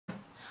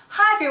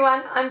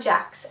everyone, I'm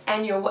Jax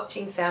and you're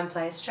watching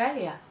Soundplay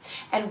Australia,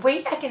 and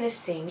we are going to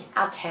sing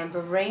our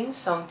Tambourine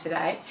song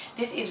today.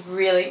 This is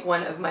really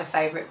one of my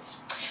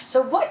favourites.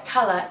 So what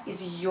colour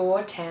is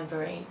your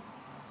tambourine?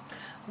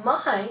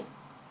 Mine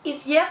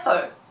is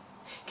yellow.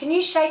 Can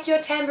you shake your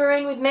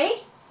tambourine with me?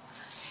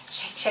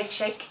 Shake,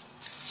 shake, shake,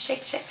 shake,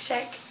 shake,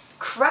 shake.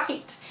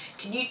 Great.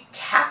 Can you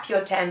tap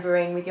your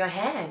tambourine with your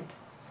hand?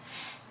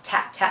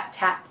 Tap, tap,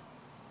 tap.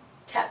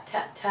 Tap,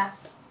 tap, tap.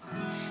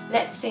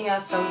 Let's sing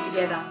our song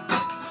together.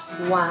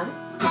 1,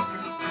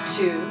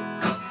 2,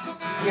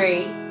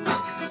 3,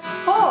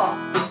 4.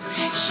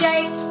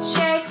 Shake,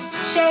 shake,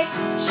 shake,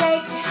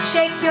 shake,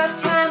 shake your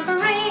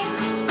tambourine.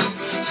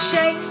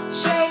 Shake,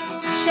 shake,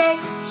 shake,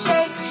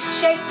 shake,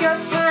 shake your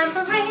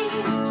tambourine.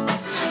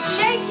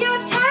 Shake your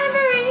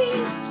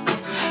tambourine.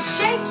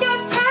 Shake your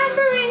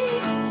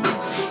tambourine.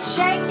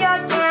 Shake your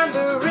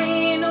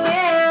tambourine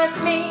with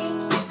me.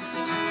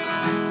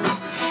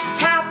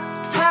 Tap,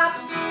 tap,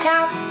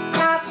 tap,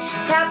 tap,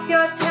 tap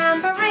your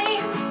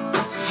tambourine.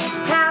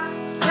 Tap,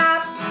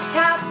 tap,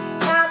 tap,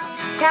 tap,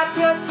 tap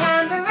your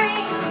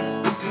tambourine.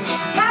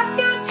 Tap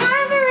your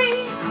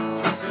tambourine.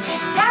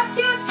 Tap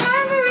your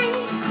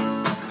tambourine.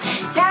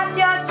 Tap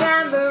your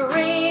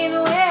tambourine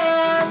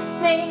with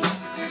me.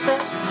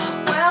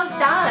 Well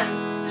done.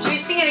 Should we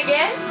sing it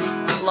again?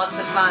 Lots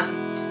of fun.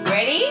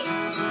 Ready?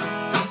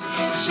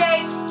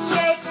 Shake,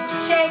 shake,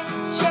 shake,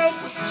 shake,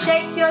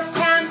 shake your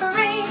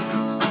tambourine.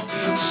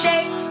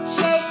 Shake,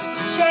 shake,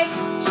 shake,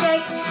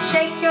 shake,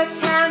 shake your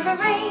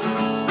tambourine.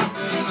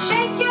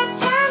 Shake your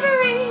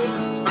tambourine.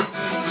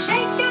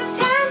 Shake your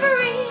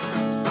tambourine.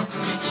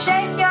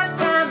 Shake your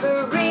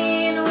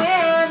tambourine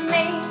with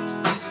me.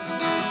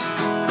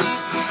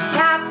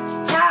 Tap,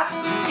 tap,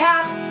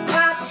 tap,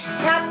 tap,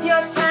 tap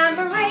your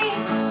tambourine.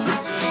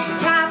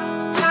 Tap,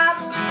 tap,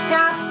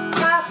 tap,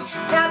 tap,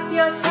 tap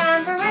your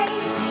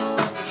tambourine.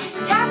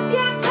 Tap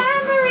your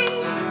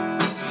tambourine.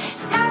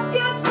 Tap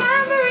your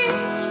tambourine.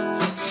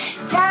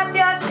 Tap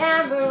your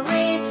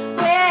tambourine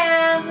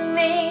with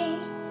me.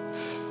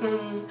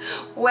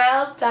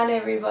 Well done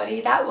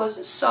everybody, that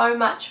was so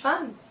much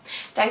fun.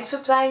 Thanks for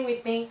playing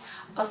with me.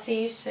 I'll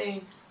see you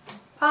soon.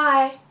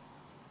 Bye.